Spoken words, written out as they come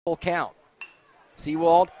Full count.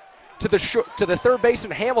 Seawald to the third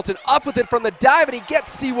baseman Hamilton, up with it from the dive, and he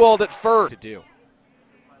gets Seawald at first. To do.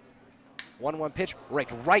 1-1 pitch,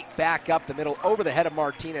 raked right back up the middle over the head of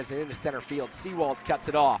Martinez and into center field. Seawald cuts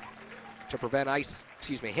it off to prevent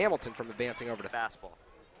Hamilton from advancing over to fastball.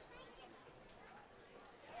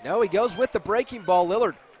 No, he goes with the breaking ball.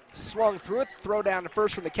 Lillard swung through it, throw down to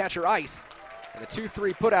first from the catcher Ice. And a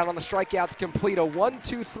 2-3 put out on the strikeouts complete. A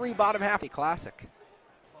 1-2-3 bottom half. Classic.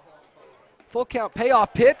 Full count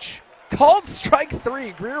payoff pitch. Called strike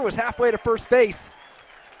 3. Greer was halfway to first base.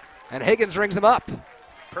 And Higgins rings him up.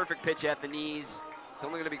 Perfect pitch at the knees. It's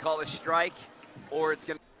only going to be called a strike, or it's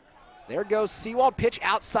going to. There goes Seawald. Pitch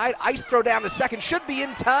outside. Ice throw down to second. Should be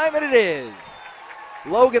in time, and it is.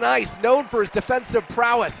 Logan Ice, known for his defensive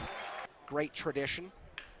prowess. Great tradition.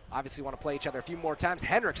 Obviously want to play each other a few more times.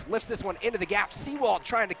 Hendricks lifts this one into the gap. Seawald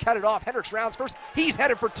trying to cut it off. Hendricks rounds first. He's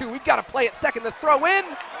headed for 2. We've got to play it second. The throw in.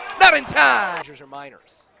 Not in time. Majors or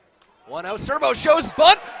minors. 1-0. Serbo shows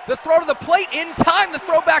bunt. The throw to the plate in time. The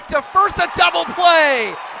throw back to first. A double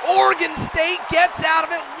play. Oregon State gets out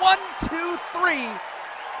of it. 1-2-3.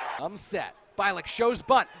 I'm set. Bialik shows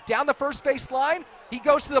bunt. Down the first base line. He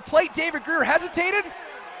goes to the plate. David Greer hesitated.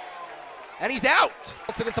 And he's out.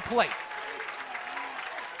 Holton at the plate.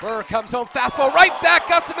 Burr comes home, fastball right back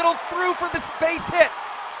up the middle, through for this base hit.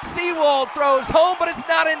 Seawald throws home, but it's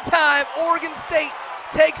not in time. Oregon State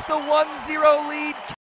takes the 1-0 lead.